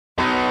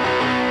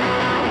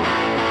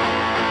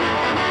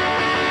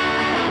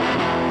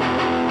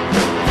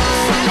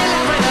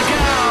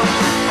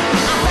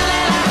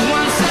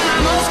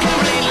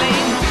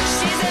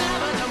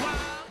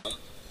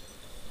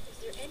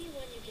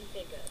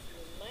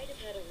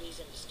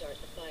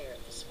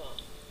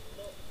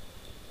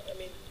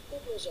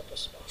close up a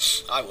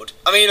spot. I would.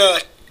 I mean,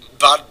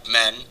 bad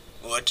men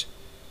would.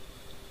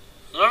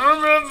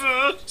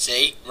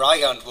 See?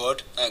 Rygand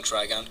would. Thanks,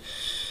 Rygand.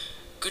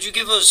 Could you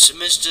give us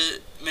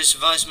Miss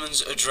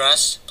Weissman's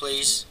address,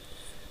 please?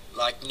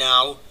 Like,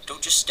 now.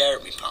 Don't just stare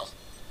at me, pal.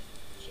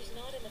 She's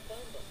not in the phone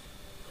book.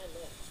 I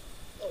looked.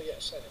 Oh,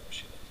 yes, I know where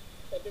she lived.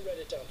 Let me write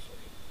it down for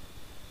you.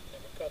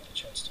 Never got the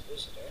chance to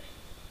visit her.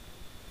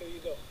 Here you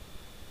go.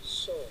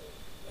 So,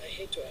 I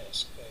hate to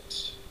ask, but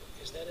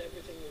is that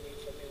everything you need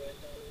from me right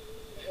now?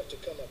 I have to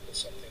come up with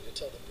something to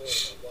tell the board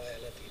about why I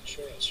let the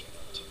insurance run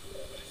out.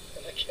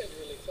 And I can't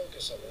really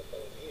focus on that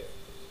while I'm here.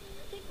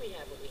 I think we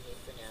have what we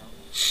need for now.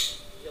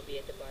 You'll be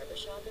at the barber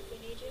shop if we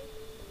need you?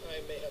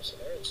 I may have some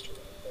errands to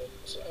run, but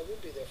I will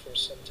be there for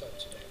some time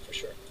today, for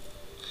sure.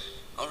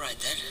 Alright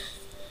then.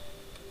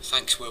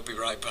 Thanks, we'll be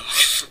right back.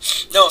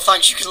 No,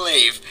 thanks, you can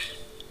leave.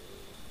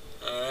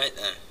 Alright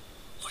then.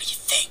 What do you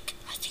think?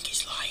 I think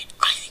he's lying.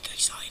 I think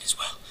he's lying as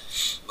well.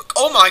 Look,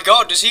 oh my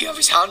god, does he have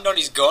his hand on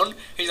his gun?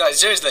 He's like,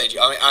 seriously,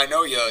 I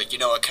know you're,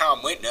 a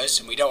calm witness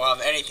and we don't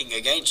have anything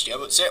against you,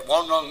 but sit,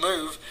 one wrong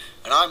move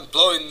and I'm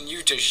blowing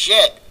you to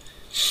shit.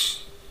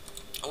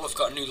 Oh, I've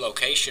got a new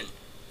location.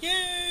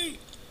 Yay!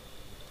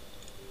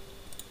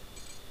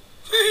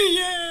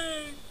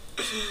 Yay!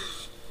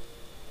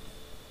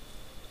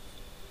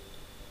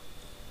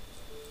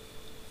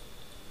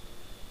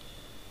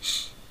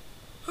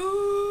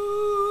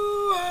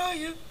 Who are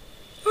you?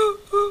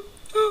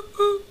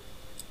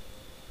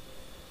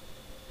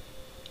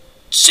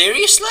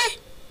 Seriously?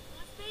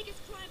 Las Vegas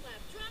Crime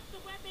Lab, drop the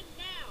weapon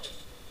now!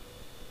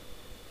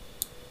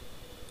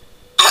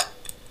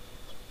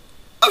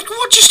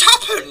 What just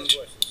happened?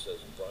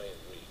 Says Brian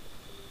Reed.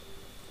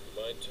 Would you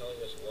mind telling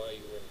us why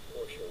you were in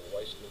Portia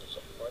Weissman's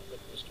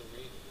apartment, Mr.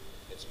 Reed?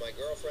 It's my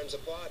girlfriend's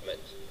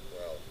apartment.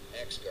 Well,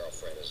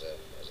 ex-girlfriend as of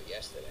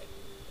yesterday.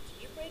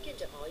 Do you break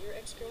into all your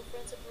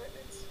ex-girlfriend's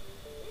apartments?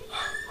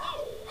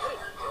 No, I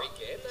didn't break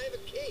in. I have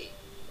a key.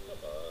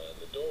 Come on,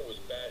 the door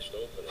was bashed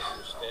open and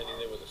you were standing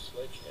there with a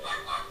sledgehammer.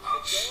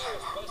 The door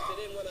was busted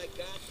in when I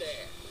got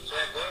there. So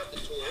I grabbed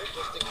the tool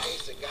just in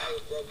case the guy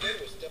who broke in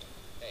was still...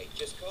 Hey,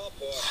 just call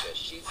Portia.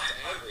 She's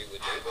angry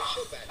with me, but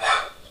she'll back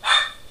up.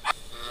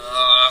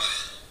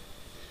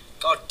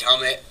 God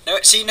damn it. Now,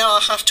 see, now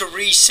I have to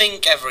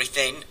resync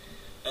everything.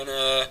 And,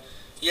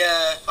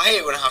 yeah, I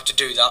hate it when I have to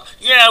do that.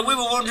 Yeah, we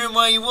were wondering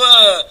where you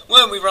were,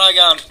 weren't we,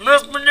 Rygand?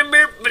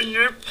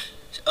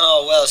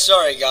 Oh, well,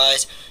 sorry,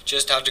 guys.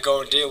 Just had to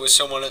go and deal with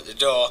someone at the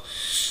door.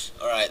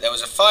 Alright, there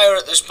was a fire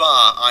at the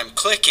spa. I'm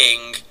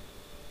clicking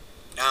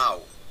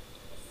now.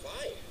 A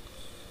fire?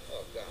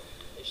 Oh, God.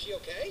 Is she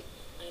okay?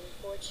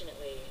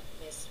 Unfortunately,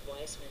 Miss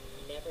Weissman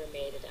never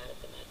made it out of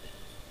the mud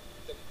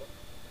bath.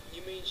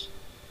 You mean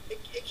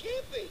it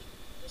can't be?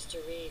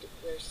 Mr. Reed,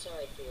 we're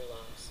sorry for your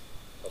loss.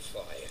 A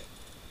fire.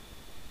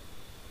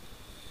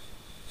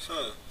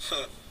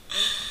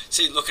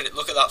 See, look at it.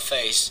 Look at that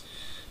face.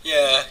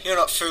 Yeah, you're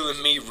not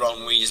fooling me, Ron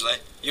Weasley.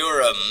 You're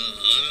a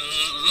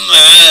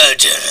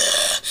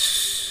murderer.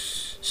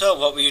 So,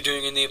 what were you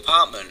doing in the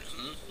apartment? So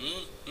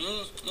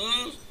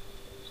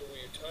were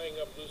you tying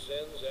up loose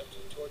ends after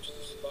the torch in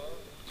the spa?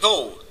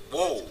 Oh,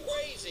 whoa. That's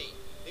crazy.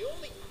 The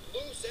only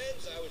loose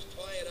ends I was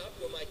tying up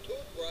were my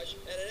toothbrush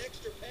and an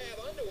extra pair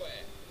of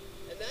underwear.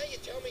 And now you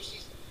tell me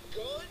she's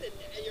gone and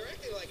you're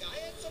acting like I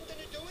had something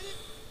to do with it?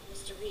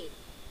 Mr. Reed,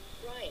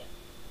 Brian,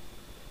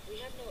 we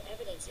have no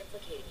evidence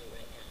implicating you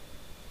right now.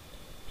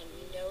 And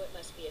we know it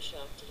must be a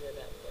shock to hear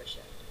about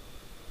Portia.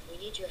 We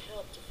need your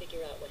help to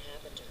figure out what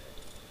happened to her.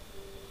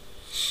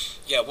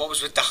 Yeah, what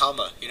was with the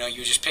hammer? You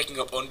were just picking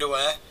up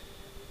underwear?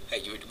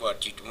 Hey,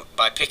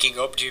 by picking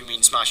up, do you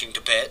mean smashing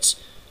to bits?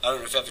 I don't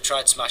know if you've ever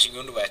tried smashing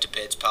underwear to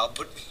bits, pal,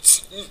 but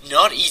it's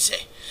not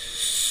easy.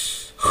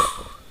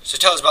 So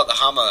tell us about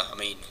the hammer. I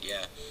mean,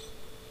 yeah.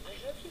 I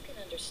hope you can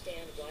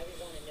understand why we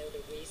want to know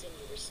the reason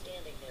you were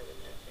standing there with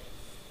that thing.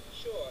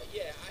 Sure,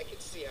 yeah, I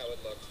can see how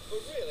it looks. But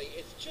really,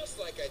 it's just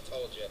like I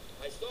told you.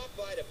 I stopped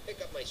by to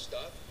pick up my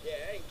stuff,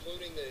 yeah,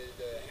 including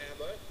the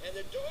hammer, and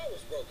the door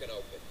was broken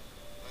open.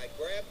 I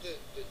grabbed the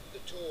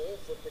tool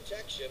for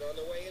protection on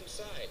the way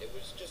inside. It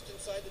was just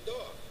inside the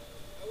door.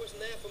 I wasn't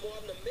there for more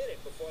than a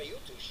minute before you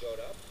two showed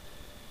up.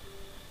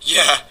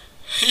 Yeah.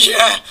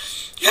 Yeah.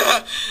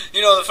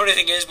 The funny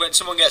thing is, when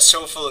someone gets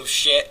so full of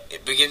shit,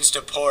 it begins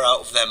to pour out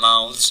of their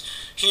mouths.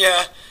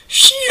 Yeah.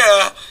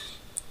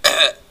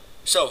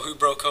 So, who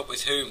broke up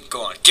with whom?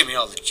 Go on, give me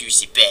all the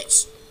juicy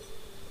bits.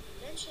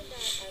 You mentioned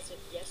that as of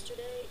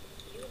yesterday,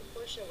 you and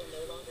Portia were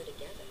no longer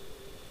together.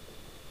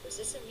 Was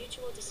this a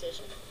mutual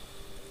decision?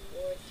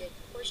 Or did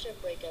Portia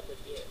break up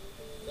with you?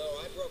 No,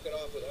 I broke it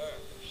off with her.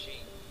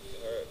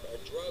 Her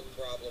drug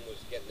problem was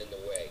getting in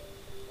the way.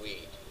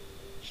 Weed.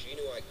 She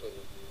knew I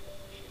couldn't.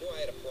 She knew I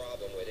had a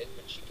problem with it,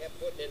 but she kept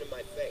putting it in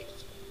my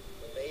face.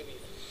 But maybe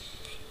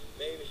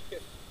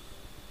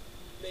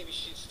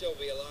she'd still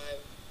be alive.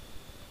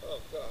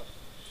 Oh, God.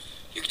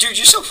 Dude,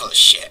 you're so full of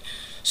shit.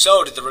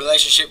 So, did the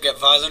relationship get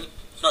violent?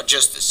 Not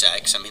just the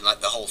sex, I mean,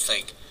 like, the whole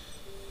thing.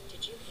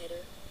 Did you hit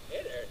her?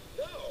 Hit her?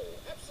 No,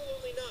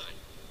 absolutely not.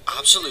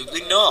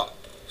 Absolutely not.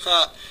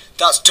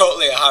 That's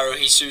totally a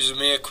Hauruhi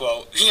Suzumiya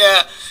quote.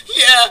 Yeah.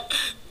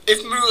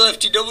 If Moo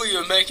FTW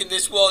were making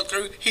this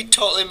walkthrough, he'd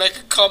totally make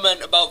a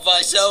comment about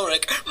Vice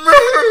Elric.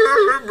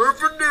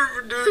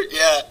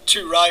 Yeah,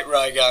 too right,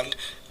 Rygand.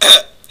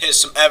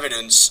 Here's some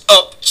evidence.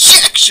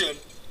 Objection!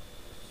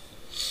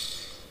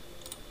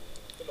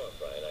 Come on,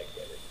 Brian, I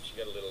get it. She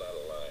got a little out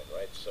of line,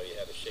 right? So you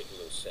had to shake a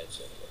little sense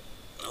into her.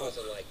 It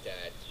wasn't like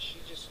that. She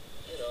just,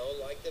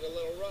 liked it a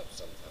little rough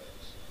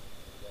sometimes.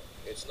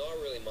 It's not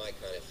really my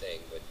kind of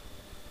thing, but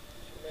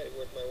she made it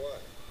worth my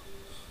while.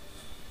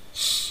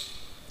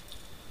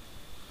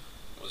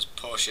 Was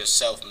Portia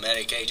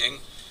self-medicating?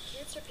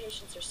 Cancer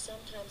patients are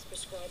sometimes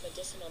prescribed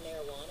medicinal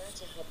marijuana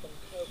to help them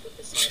cope with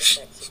the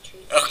side effects of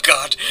treatment. Oh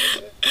god,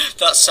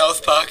 that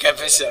South Park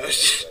episode.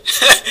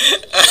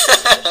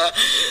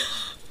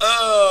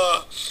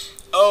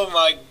 Oh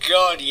my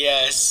god,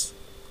 yes.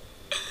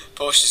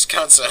 Portia's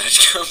cancer had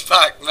come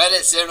back.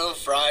 Medicinal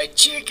fried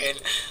chicken.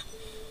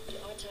 The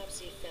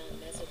autopsy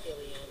found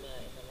mesothelioma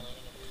in the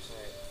lining of the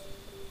heart.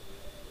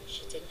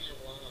 She didn't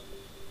have long.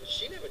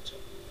 She never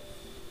told me.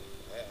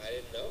 I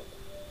didn't know.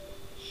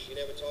 She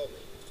never told me.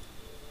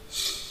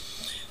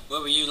 Where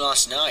were you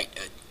last night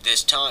at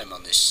this time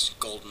on this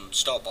golden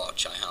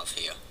stopwatch I have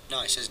here?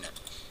 Nice, isn't it?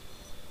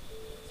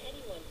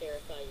 Anyone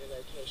verify your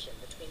location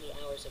between the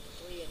hours of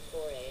 3 and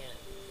 4 a.m.?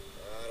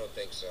 I don't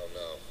think so,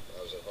 no.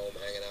 I was at home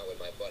hanging out with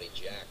my buddy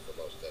Jack for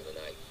most of the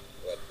night.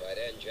 But by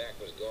then, Jack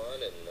was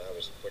gone, and I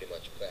was pretty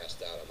much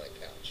passed out on my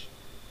couch.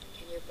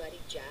 Can your buddy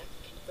Jack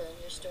confirm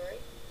your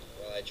story?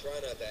 Well, I try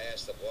not to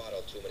ask the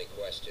bottle too many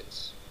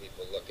questions.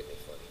 People look at me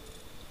funny.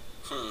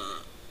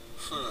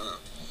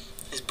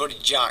 His buddy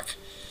Jack.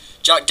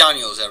 Jack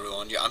Daniels,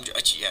 everyone. Yeah,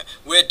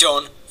 we're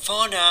done.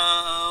 For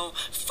now.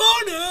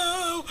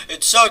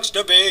 It sucks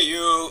to be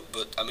you.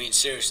 But, I mean,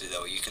 seriously,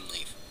 though, you can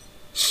leave.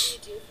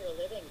 What do you do for a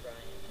living, Brian?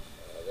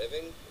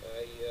 Living?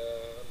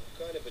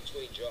 I'm kind of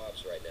between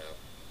jobs right now.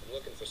 I'm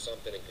looking for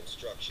something in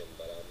construction,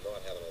 but I'm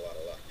not having a lot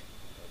of luck.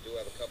 I do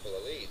have a couple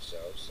of leads, so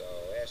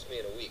ask me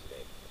in a week,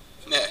 maybe.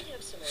 I might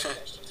have some more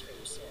questions for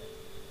you soon.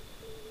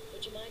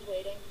 Would you mind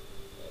waiting?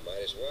 I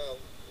might as well.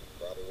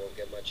 Probably won't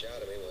get much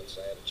out of me once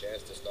I have a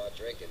chance to start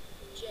drinking.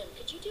 Jim,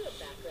 could you do a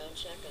background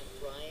check on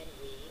Brian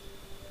Reed?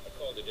 I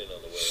called it in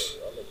on the way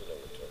over. I'll let you know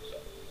what it turns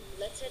out.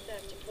 Let's head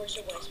back to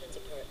Portia Weissman's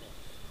apartment.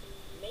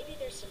 Maybe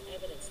there's some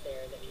evidence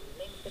there that can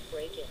link the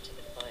break-in to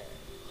the fire.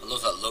 I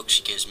love that look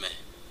she gives me.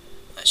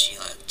 That she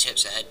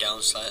tips her head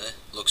down slightly,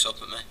 looks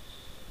up at me.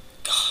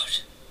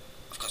 God,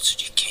 I've got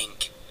such a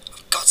kink.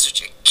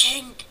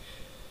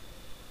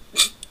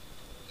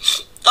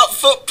 That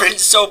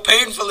footprint's so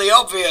painfully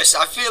obvious.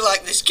 I feel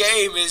like this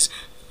game is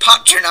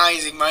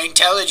patronising my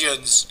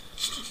intelligence.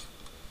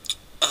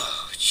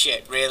 Oh,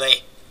 shit,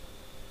 really?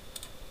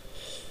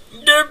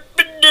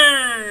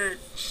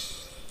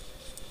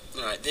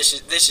 Alright, this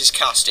is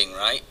casting,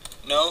 right?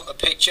 No? A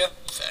picture?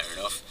 Fair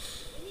enough.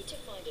 We need to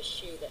find a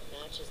shoe that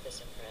matches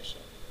this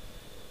impression.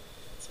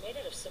 It's made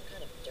out of some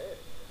kind of dirt.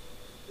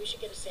 We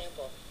should get a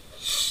sample.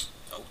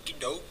 Okie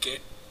dokie.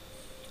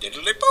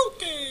 Diddly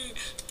pokey.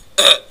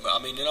 I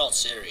mean, in all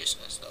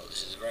seriousness, though,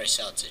 this is a very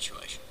sad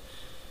situation.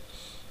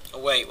 Oh,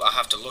 wait, I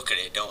have to look at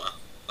it, don't I?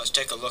 Let's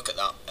take a look at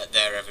that, at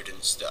their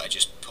evidence that I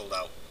just pulled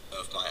out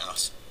of my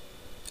ass.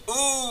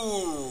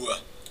 Ooh!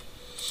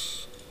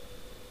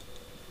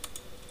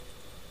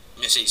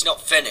 You see, it's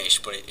not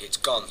finished, but it's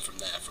gone from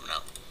there from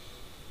now.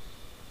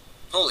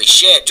 Holy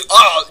shit!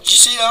 Oh, did you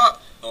see that?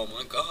 Oh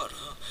my god.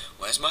 Oh,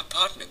 where's my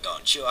partner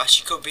gone?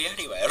 She could be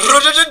anywhere.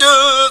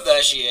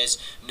 There she is.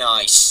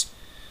 Nice.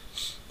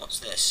 What's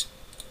this?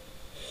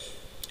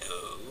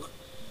 Oh.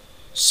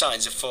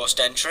 Signs of forced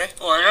entry.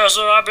 Oh yes,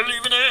 I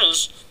believe it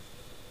is.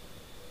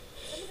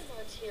 Some of the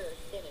marks here are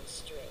thin and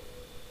straight,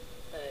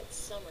 but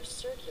some are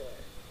circular,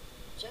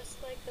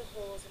 just like the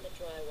holes in the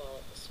drywall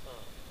at the spa.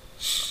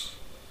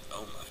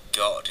 Oh my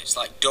god, it's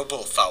like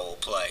double foul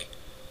play.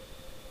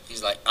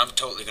 He's like, I'm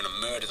totally gonna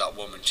murder that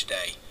woman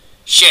today.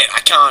 Shit,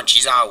 I can't,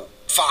 she's out.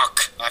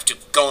 Fuck, I have to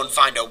go and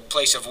find a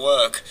place of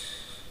work.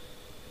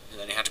 And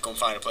then he had to go and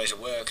find a place of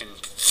work, and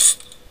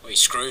well, he's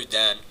screwed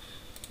then.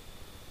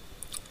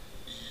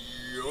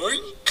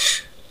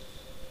 Yoink!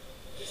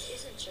 This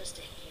isn't just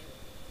a hammer.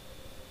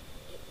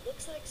 It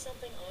looks like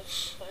something off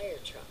a fire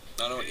truck.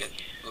 I know, it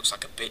looks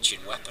like a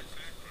bitching weapon.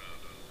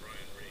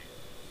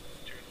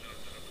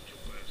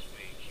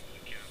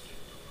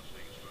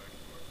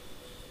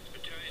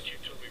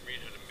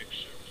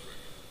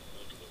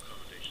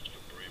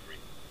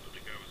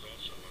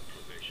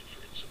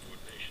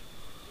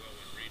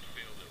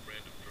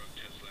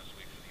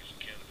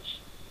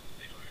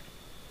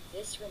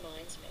 This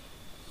reminds me.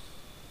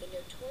 The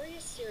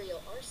notorious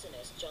serial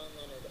arsonist John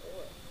Leonard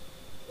Orr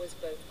was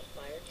both a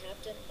fire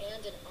captain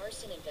and an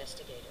arson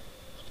investigator.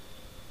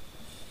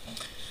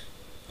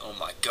 Oh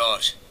my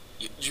god.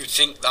 You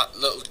think that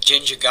little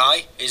ginger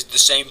guy is the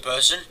same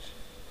person?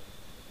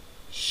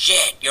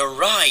 Shit, you're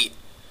right.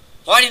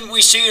 Why didn't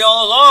we see it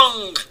all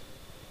along?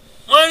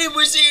 Why didn't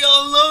we see it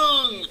all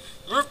along?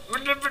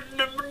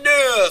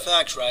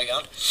 Thanks,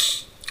 Raygun.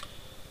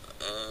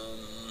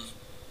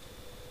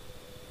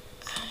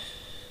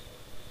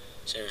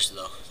 Seriously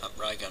though, that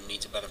Rygan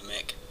needs a better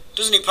make.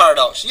 Doesn't he,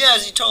 Paradox?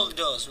 Yes, he totally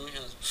does.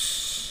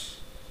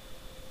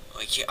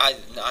 Like,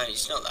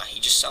 it's not that.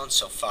 He just sounds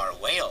so far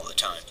away all the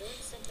time. He's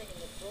doing something in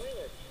the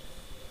broiler pan.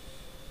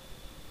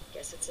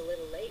 Guess it's a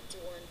little late to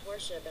warn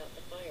Portia about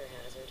the fire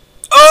hazard.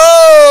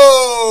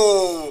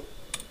 Oh!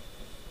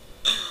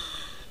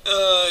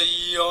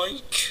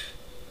 Yoink.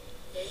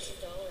 Dates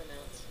and dollar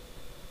amounts.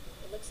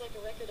 It looks like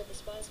a record of the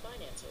spy's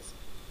finances.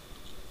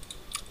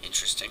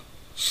 Interesting.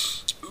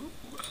 Ooh,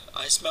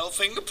 I smell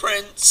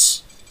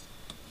fingerprints.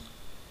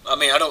 I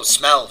mean, I don't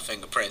smell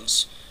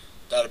fingerprints.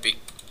 That'd be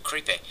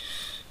creepy.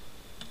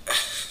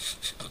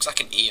 Looks like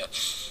an ear.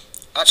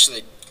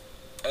 Actually,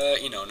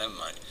 never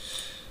mind.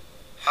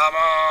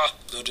 Hammer,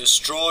 the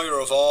destroyer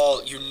of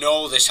all. You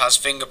know this has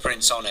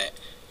fingerprints on it.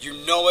 You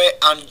know it,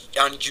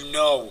 and you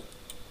know.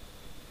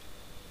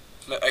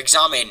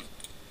 Examine.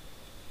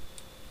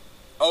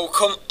 Oh,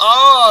 come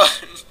on!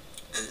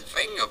 There's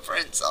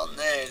fingerprints on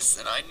this,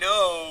 and I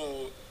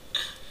know.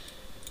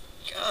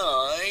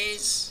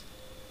 Guys.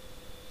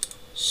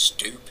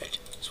 Stupid.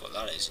 That's what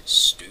that is. It's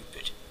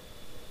stupid.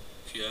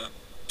 Yeah.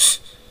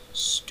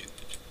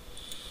 Stupid.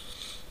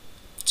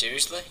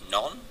 Seriously?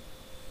 None?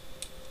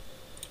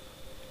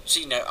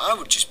 See, now, I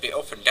would just be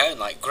up and down,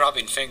 like,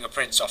 grabbing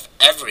fingerprints off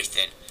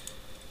everything.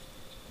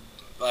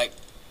 Like,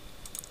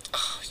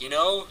 you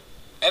know,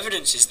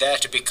 evidence is there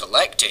to be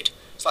collected.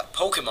 It's like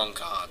Pokemon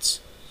cards.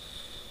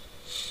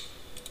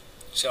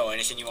 So,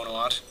 anything you want to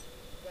add?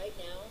 Right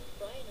now,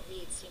 Brian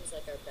Reed seems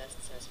like our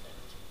best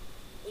suspect.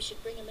 We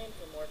should bring him in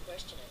for more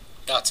questioning.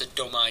 That's a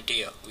dumb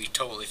idea. We've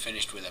totally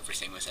finished with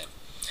everything with him.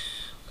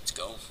 Let's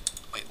go.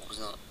 Wait, what was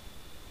that?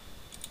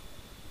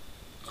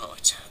 Oh,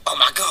 it's... Oh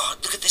my god,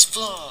 look at this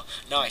floor!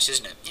 Nice,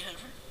 isn't it? Yeah.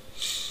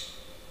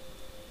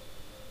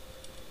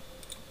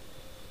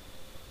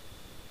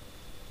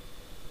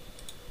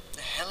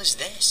 The hell is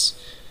this?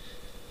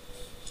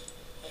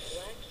 A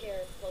black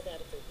hair pulled out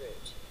of the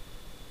root.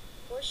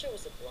 Portia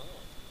was a blonde,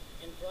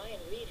 and Brian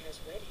Reed has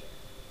red hair.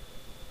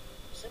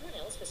 Someone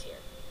else was here.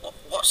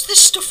 What's this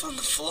stuff on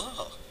the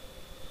floor?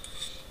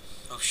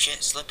 Oh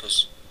shit,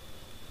 slippers.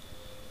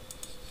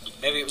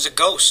 Maybe it was a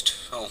ghost.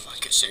 Oh my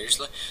god,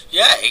 seriously?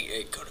 Yeah,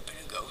 it could have been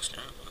a ghost.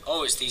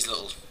 Oh, it's these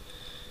little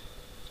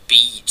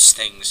beads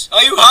things.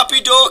 Are you happy,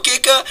 door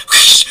kicker?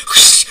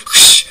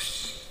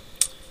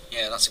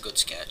 Yeah, that's a good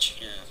sketch,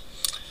 yeah.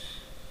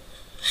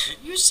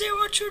 You see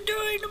what you're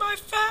doing to my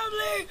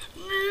family?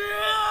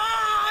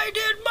 I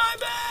did my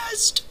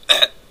best.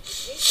 The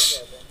case is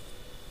open,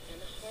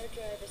 and the hard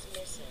drive is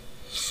missing.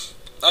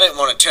 I didn't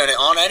want to turn it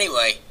on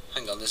anyway.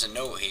 Hang on, there's a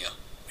note here.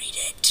 Read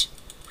it.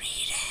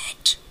 Read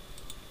it.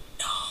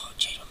 No,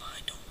 change my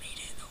mind. Don't read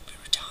it. That'll be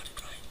retarded,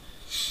 right?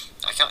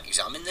 I can't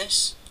examine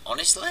this?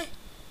 Honestly?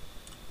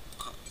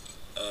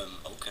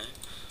 Okay.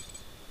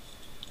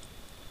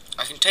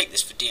 I can take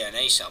this for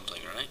DNA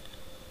sampling, right?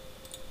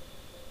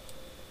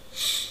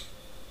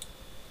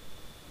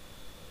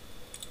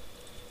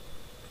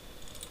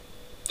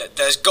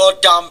 There's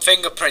goddamn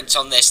fingerprints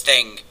on this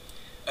thing.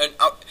 And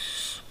I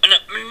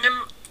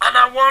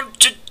want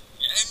to...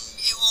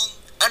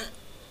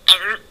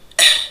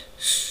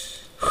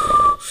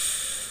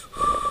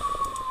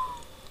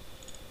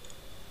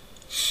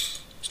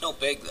 It's not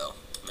big though.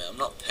 I mean, I'm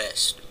not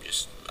pissed.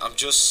 I'm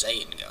just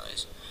saying,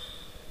 guys.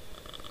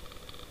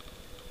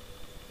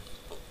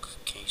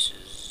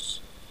 Bookcases.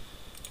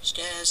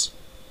 Stairs.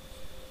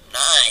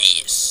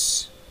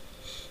 Nice.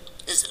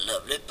 This is a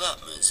lovely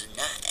apartment. It's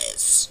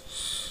nice.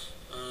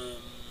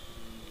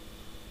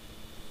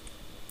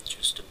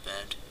 Just a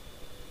bed.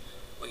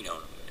 Well,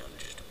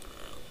 just a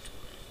bed.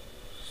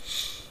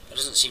 There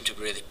doesn't seem to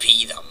really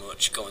be that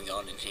much going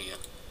on in here.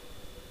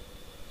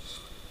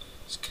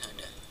 It's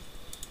kinda...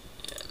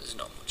 Yeah, there's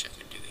not much I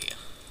can do here.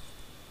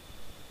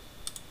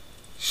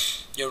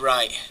 You're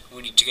right.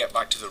 We need to get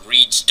back to the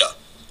Reedster.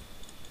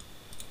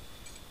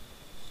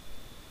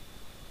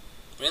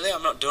 Really?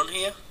 I'm not done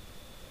here?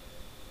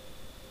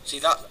 See,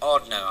 that's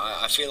odd now.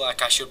 I feel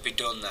like I should be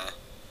done there.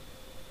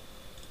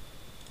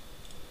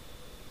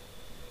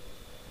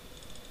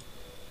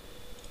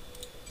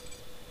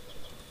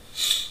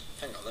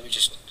 Hang on, let me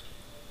just...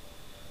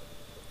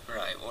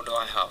 Right, what do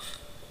I have?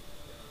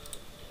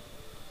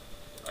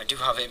 I do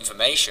have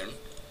information.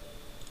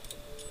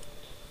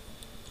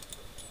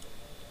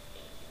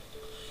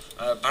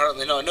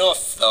 Apparently not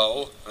enough,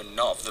 though, and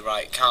not of the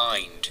right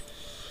kind.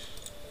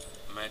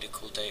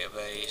 Medical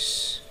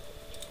database.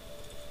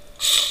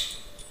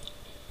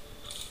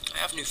 I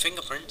have new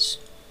fingerprints.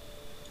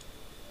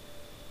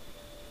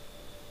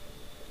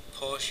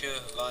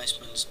 Portia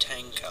Weissman's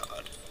 10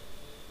 card.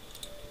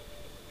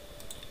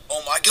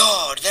 Oh my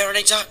god, they're an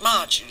exact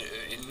match.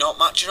 Not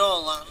match at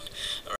all, land.